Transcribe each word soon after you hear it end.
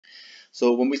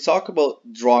So when we talk about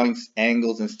drawing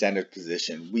angles in standard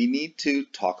position, we need to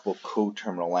talk about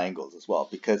coterminal angles as well,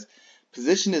 because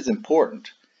position is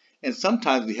important. And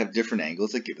sometimes we have different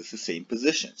angles that give us the same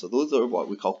position. So those are what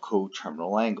we call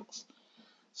coterminal angles.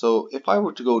 So if I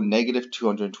were to go negative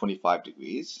 225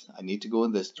 degrees, I need to go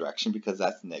in this direction because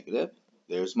that's negative.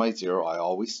 There's my 0. I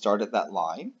always start at that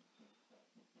line.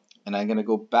 And I'm going to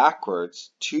go backwards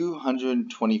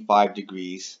 225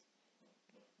 degrees.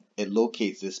 It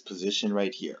locates this position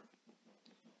right here.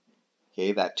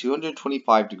 Okay, that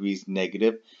 225 degrees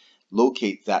negative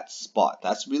locates that spot.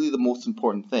 That's really the most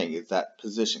important thing, is that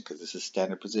position, because this is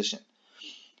standard position.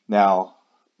 Now,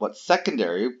 what's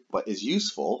secondary, what is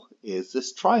useful, is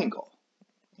this triangle.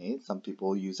 Okay, some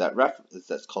people use that reference.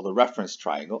 That's called a reference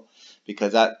triangle,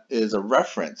 because that is a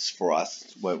reference for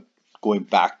us when going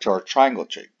back to our triangle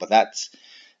trick. But that's,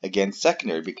 again,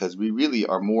 secondary, because we really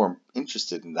are more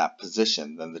interested in that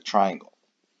position than the triangle.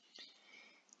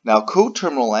 Now,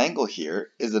 coterminal angle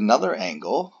here is another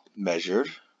angle measured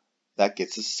that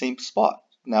gets the same spot.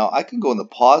 Now, I can go in the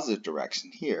positive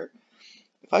direction here.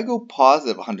 If I go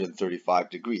positive 135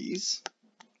 degrees,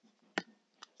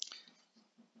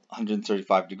 I'm going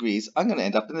to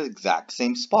end up in the exact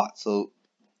same spot. So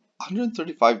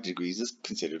 135 degrees is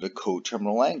considered a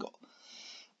coterminal angle.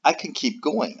 I can keep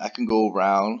going. I can go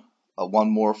around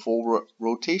one more full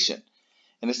rotation.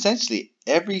 And essentially,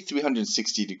 every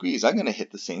 360 degrees, I'm going to hit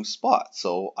the same spot.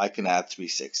 So I can add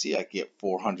 360. I get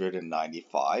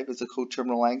 495 as a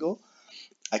coterminal angle.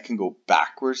 I can go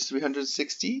backwards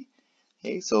 360.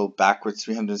 Okay, so backwards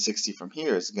 360 from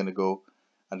here is going to go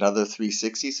another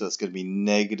 360. So it's going to be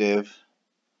negative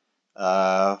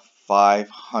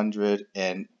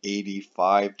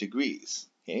 585 degrees.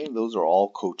 Okay, those are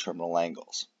all coterminal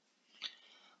angles.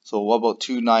 So what about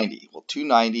 290? Well,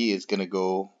 290 is going to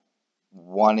go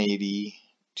 180,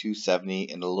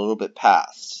 270, and a little bit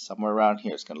past. Somewhere around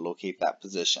here it's going to locate that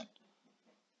position.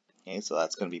 Okay, so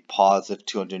that's going to be positive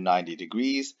 290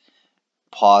 degrees.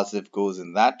 Positive goes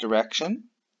in that direction.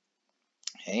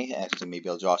 Okay, actually maybe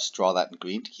I'll just draw that in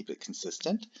green to keep it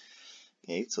consistent.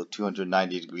 Okay, so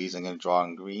 290 degrees I'm going to draw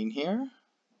in green here.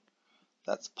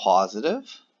 That's positive,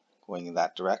 going in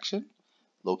that direction,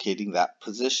 locating that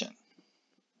position.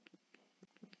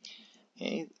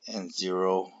 Okay, and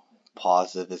 0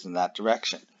 positive is in that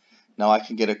direction. Now I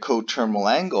can get a coterminal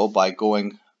angle by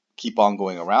keep on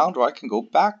going around, or I can go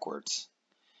backwards.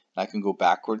 And I can go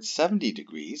backwards 70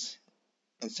 degrees,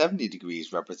 and 70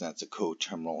 degrees represents a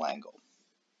coterminal angle.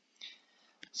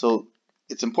 So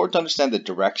it's important to understand the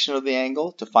direction of the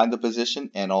angle to find the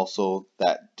position, and also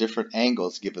that different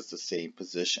angles give us the same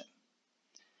position.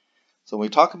 So when we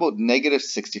talk about negative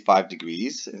 65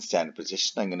 degrees in standard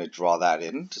position, I'm going to draw that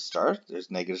in to start.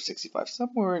 There's negative 65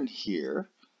 somewhere in here.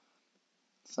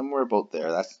 Somewhere about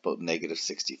there. That's about negative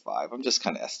 65. I'm just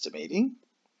kind of estimating.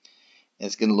 And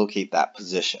it's going to locate that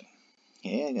position.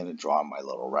 Okay, I'm going to draw my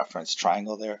little reference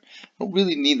triangle there. I don't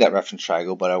really need that reference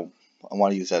triangle, but I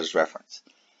want to use that as reference.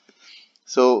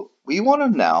 So we want to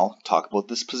now talk about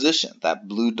this position, that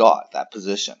blue dot, that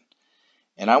position.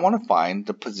 And I want to find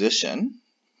the position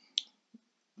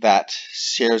that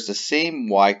shares the same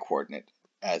y coordinate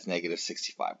as negative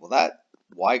 65. Well, that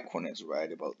y coordinate is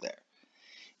right about there.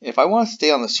 And if I want to stay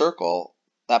on the circle,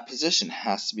 that position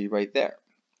has to be right there.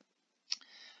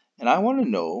 And I want to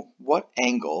know what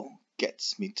angle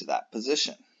gets me to that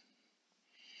position.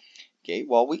 Okay,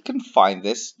 well, we can find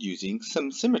this using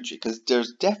some symmetry, because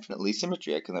there's definitely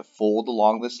symmetry. I can fold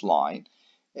along this line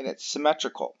and it's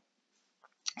symmetrical.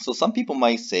 So some people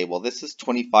might say, well, this is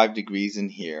 25 degrees in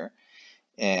here,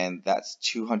 and that's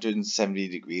 270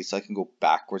 degrees, so I can go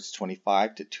backwards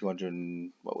 25 to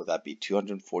 200, what would that be,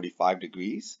 245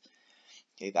 degrees.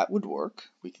 Okay, that would work.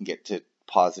 We can get to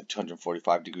positive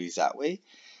 245 degrees that way.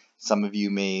 Some of you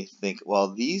may think,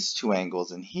 well, these two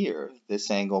angles in here,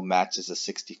 this angle matches a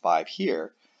 65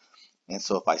 here, and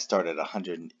so if I start at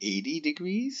 180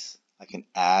 degrees, I can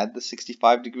add the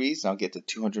 65 degrees, and I'll get to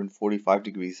 245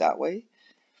 degrees that way.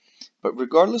 But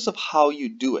regardless of how you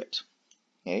do it,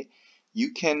 okay,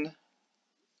 you can,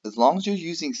 as long as you're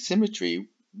using symmetry,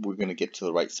 we're going to get to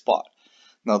the right spot.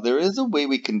 Now there is a way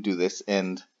we can do this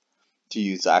and to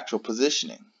use actual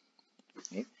positioning.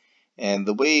 Okay? And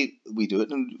the way we do it,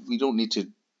 and we don't need to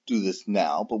do this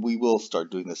now, but we will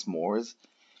start doing this more, is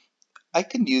I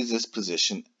can use this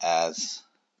position as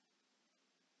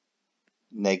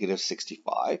negative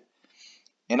 65.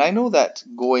 And I know that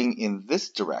going in this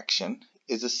direction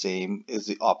is the same as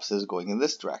the opposite as going in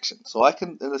this direction. So I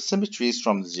can, and the symmetry is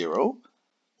from 0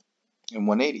 and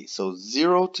 180. So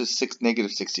 0 to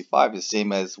negative 65 is the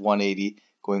same as 180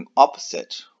 going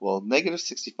opposite. Well, negative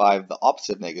 65, the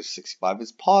opposite of negative 65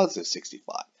 is positive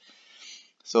 65.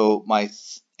 So my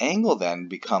angle then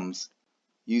becomes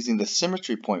using the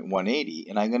symmetry point 180,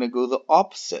 and I'm going to go the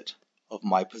opposite of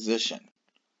my position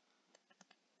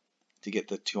to get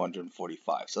the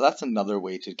 245. So that's another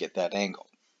way to get that angle.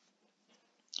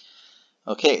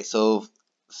 Okay, so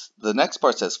the next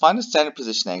part says find a standard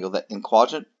position angle that in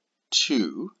quadrant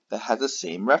 2 that has the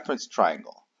same reference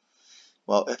triangle.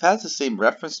 Well, if it has the same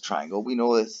reference triangle, we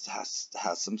know it has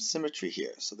some symmetry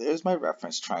here. So there's my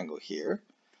reference triangle here.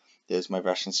 There's my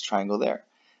reference triangle there.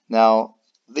 Now,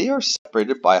 they are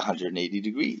separated by 180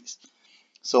 degrees.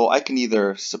 So I can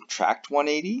either subtract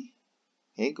 180,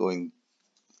 okay, going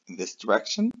in this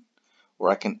direction, or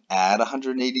I can add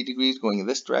 180 degrees going in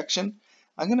this direction.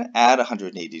 I'm going to add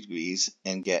 180 degrees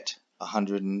and get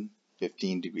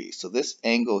 115 degrees. So this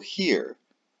angle here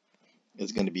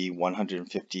is going to be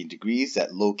 115 degrees.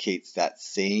 That locates that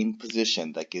same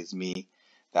position that gives me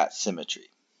that symmetry.